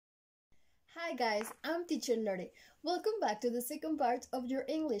Hi guys, I'm teacher Lore. Welcome back to the second part of your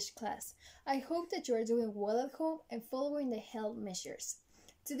English class. I hope that you are doing well at home and following the health measures.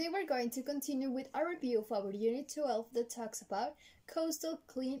 Today we're going to continue with our review of our Unit 12 that talks about coastal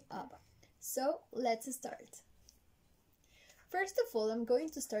cleanup. So let's start. First of all, I'm going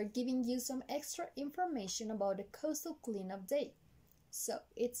to start giving you some extra information about the Coastal Cleanup Day. So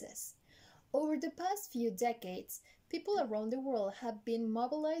it says, over the past few decades, people around the world have been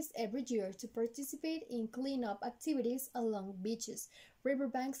mobilized every year to participate in cleanup activities along beaches,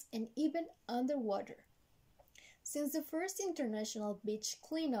 riverbanks, and even underwater. Since the first international beach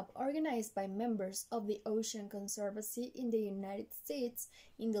cleanup organized by members of the Ocean Conservancy in the United States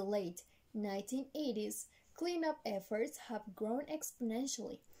in the late 1980s, cleanup efforts have grown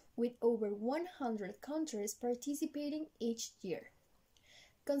exponentially, with over 100 countries participating each year.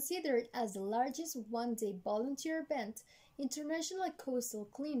 Considered as the largest one-day volunteer event, International Costal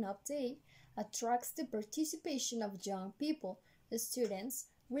Cleanup Day attracts the participation of young people, students,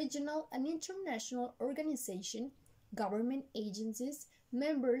 regional and international organizations, government agencies,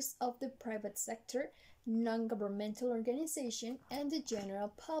 members of the private sector, non-governmental organizations, and the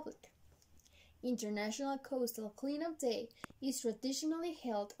general public. International Coastal Cleanup Day is traditionally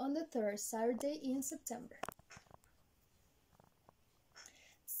held on the third Saturday in September.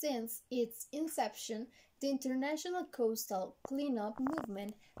 Since its inception, the International Coastal Cleanup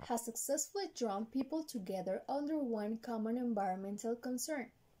movement has successfully drawn people together under one common environmental concern: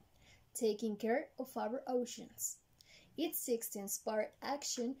 taking care of our oceans. It seeks to inspire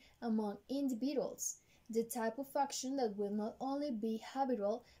action among individuals, the type of action that will not only be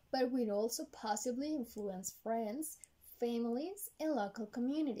habitual but will also possibly influence friends, families, and local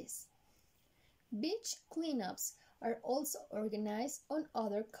communities. Beach cleanups are also organized on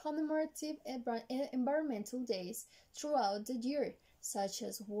other commemorative environmental days throughout the year, such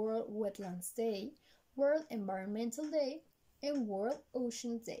as World Wetlands Day, World Environmental Day, and World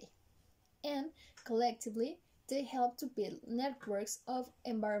Ocean Day. And collectively, they help to build networks of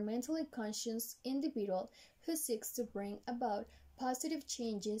environmentally conscious individuals who seek to bring about positive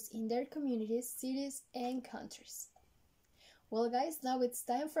changes in their communities, cities, and countries. Well guys, now it's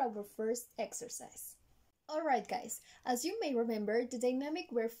time for our first exercise. Alright guys, as you may remember, the dynamic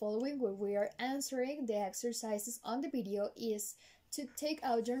we're following when we are answering the exercises on the video is to take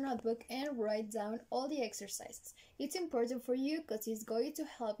out your notebook and write down all the exercises. It's important for you because it's going to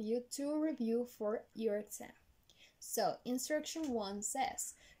help you to review for your exam. So, instruction 1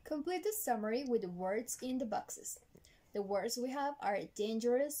 says, complete the summary with the words in the boxes. The words we have are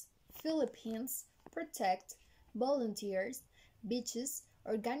dangerous, Philippines, protect, volunteers, beaches,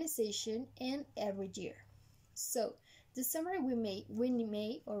 organization, and every year. So, the summary we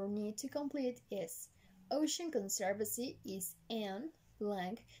may or need to complete is: Ocean Conservancy is an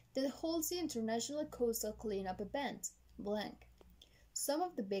blank that holds the International Coastal Cleanup event blank. Some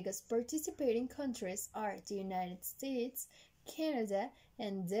of the biggest participating countries are the United States, Canada,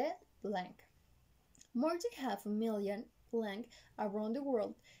 and the blank. More than 500,000 blank around the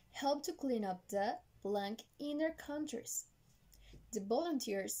world help to clean up the blank in their countries. The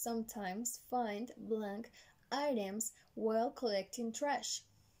volunteers sometimes find blank items while collecting trash.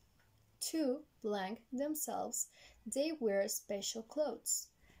 To blank themselves, they wear special clothes.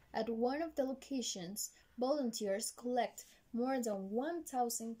 At one of the locations, volunteers collect more than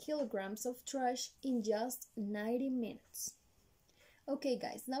 1,000 kilograms of trash in just 90 minutes. Okay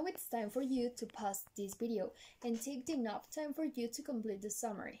guys, now it's time for you to pause this video and take enough time for you to complete the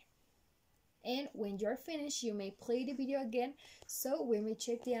summary. And when you're finished, you may play the video again so we may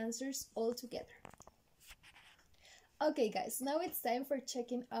check the answers all together. Okay guys, now it's time for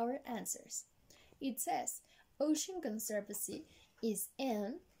checking our answers. It says, Ocean Conservancy is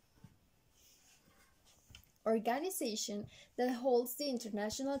an organization that holds the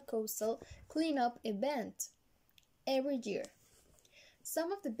International Coastal Cleanup event every year.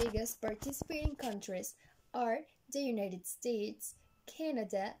 Some of the biggest participating countries are the United States,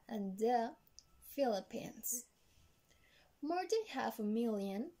 Canada, and the Philippines. More than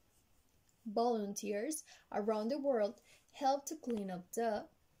 500,000 volunteers around the world help to clean up the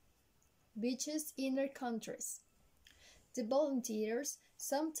beaches in their countries. The volunteers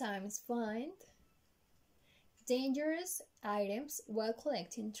sometimes find dangerous items while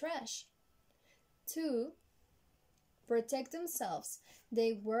collecting trash. To protect themselves,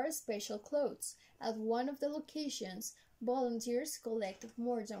 they wear special clothes. At one of the locations, volunteers collect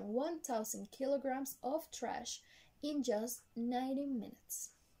more than 1,000 kilograms of trash in just 90 minutes.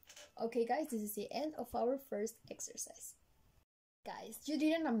 Okay guys, this is the end of our first exercise. Guys, you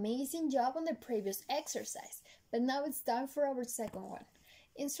did an amazing job on the previous exercise, but now it's time for our second one.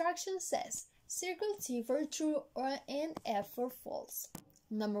 Instruction says, Circle T for true and F for false.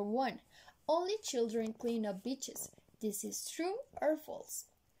 Number 1. Only children clean up beaches. This is true or false?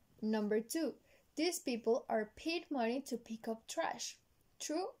 Number 2. These people are paid money to pick up trash.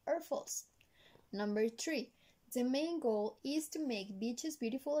 True or false? Number 3. The main goal is to make beaches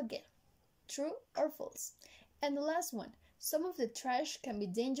beautiful again. True or false? And the last one. Some of the trash can be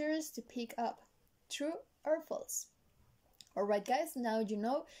dangerous to pick up. True or false? Alright guys, now you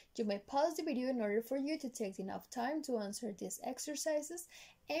know. You may pause the video in order for you to take enough time to answer these exercises,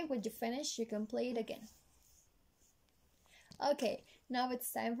 and when you finish you can play it again. Okay, now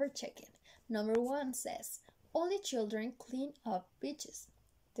it's time for checking. Number 1 says, only children clean up beaches.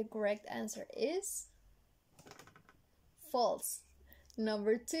 The correct answer is false.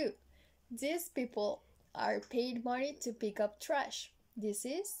 Number 2, these people are paid money to pick up trash. This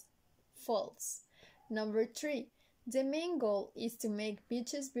is false. Number 3, the main goal is to make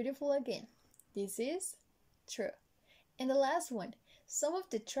beaches beautiful again. This is true. And the last one, some of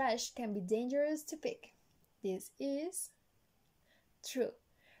the trash can be dangerous to pick. This is true.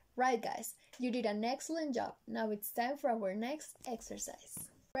 Right guys, you did an excellent job. Now it's time for our next exercise.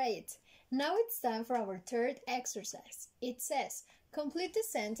 Right, now it's time for our third exercise. It says, complete the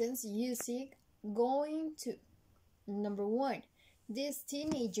sentence using going to. Number 1, these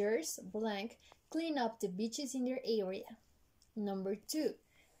teenagers blank clean up the beaches in their area. Number 2,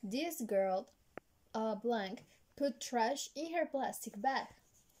 this girl blank put trash in her plastic bag.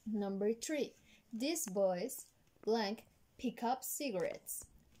 Number 3, these boys blank pick up cigarettes.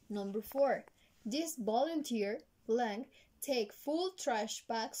 Number 4, this volunteer blank take full trash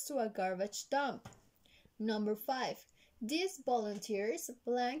bags to a garbage dump. Number 5, these volunteers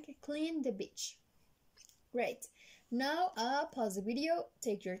blank clean the beach. Great. Now pause the video,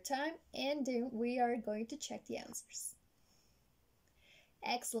 take your time, and then we are going to check the answers.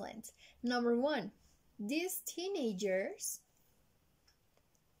 Excellent. Number 1, these teenagers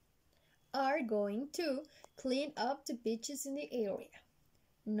are going to clean up the beaches in the area.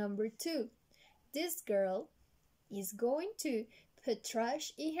 Number 2, this girl is going to put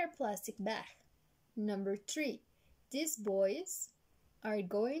trash in her plastic bag. Number 3, these boys are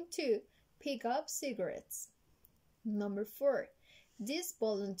going to pick up cigarettes. Number 4, this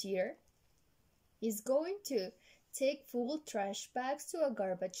volunteer is going to take full trash bags to a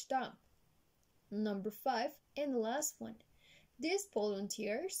garbage dump. Number 5, and the last one, these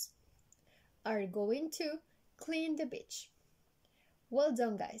volunteers are going to clean the beach. Well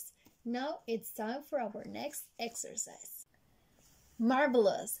done guys. Now it's time for our next exercise.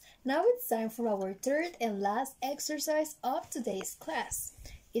 Marvelous! Now it's time for our third and last exercise of today's class.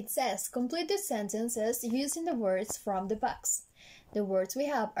 It says, complete the sentences using the words from the box. The words we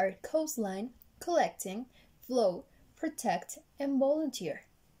have are coastline, collecting, flow, protect, and volunteer.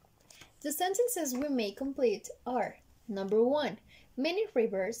 The sentences we may complete are: number 1, many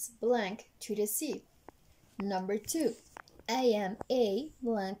rivers blank to the sea. Number 2, I am a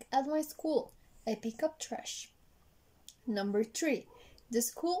blank at my school. I pick up trash. Number 3, the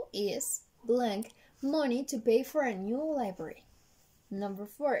school is blank money to pay for a new library. Number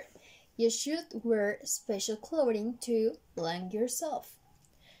 4, you should wear special clothing to blank yourself.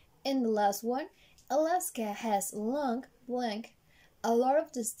 And the last one, Alaska has long blank. A lot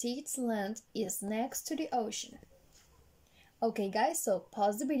of the state's land is next to the ocean. Okay guys, so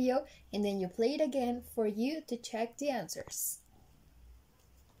pause the video and then you play it again for you to check the answers.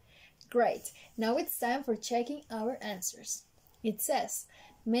 Great, now it's time for checking our answers. It says,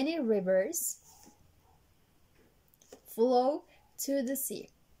 many rivers flow to the sea.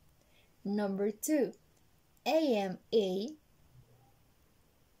 Number 2, I am a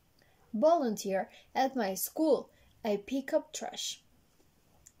volunteer at my school. I pick up trash.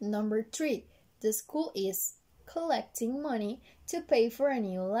 Number 3, the school is collecting money to pay for a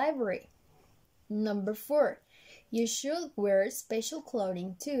new library. Number 4, you should wear special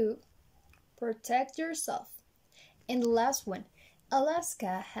clothing to protect yourself. And the last one,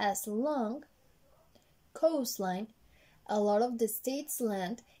 Alaska has long coastline. A lot of the state's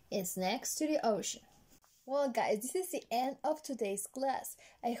land is next to the ocean. Well guys, this is the end of today's class.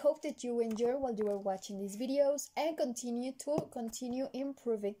 I hope that you enjoyed while you were watching these videos and continue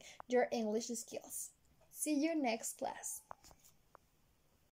improving your English skills. See you next class.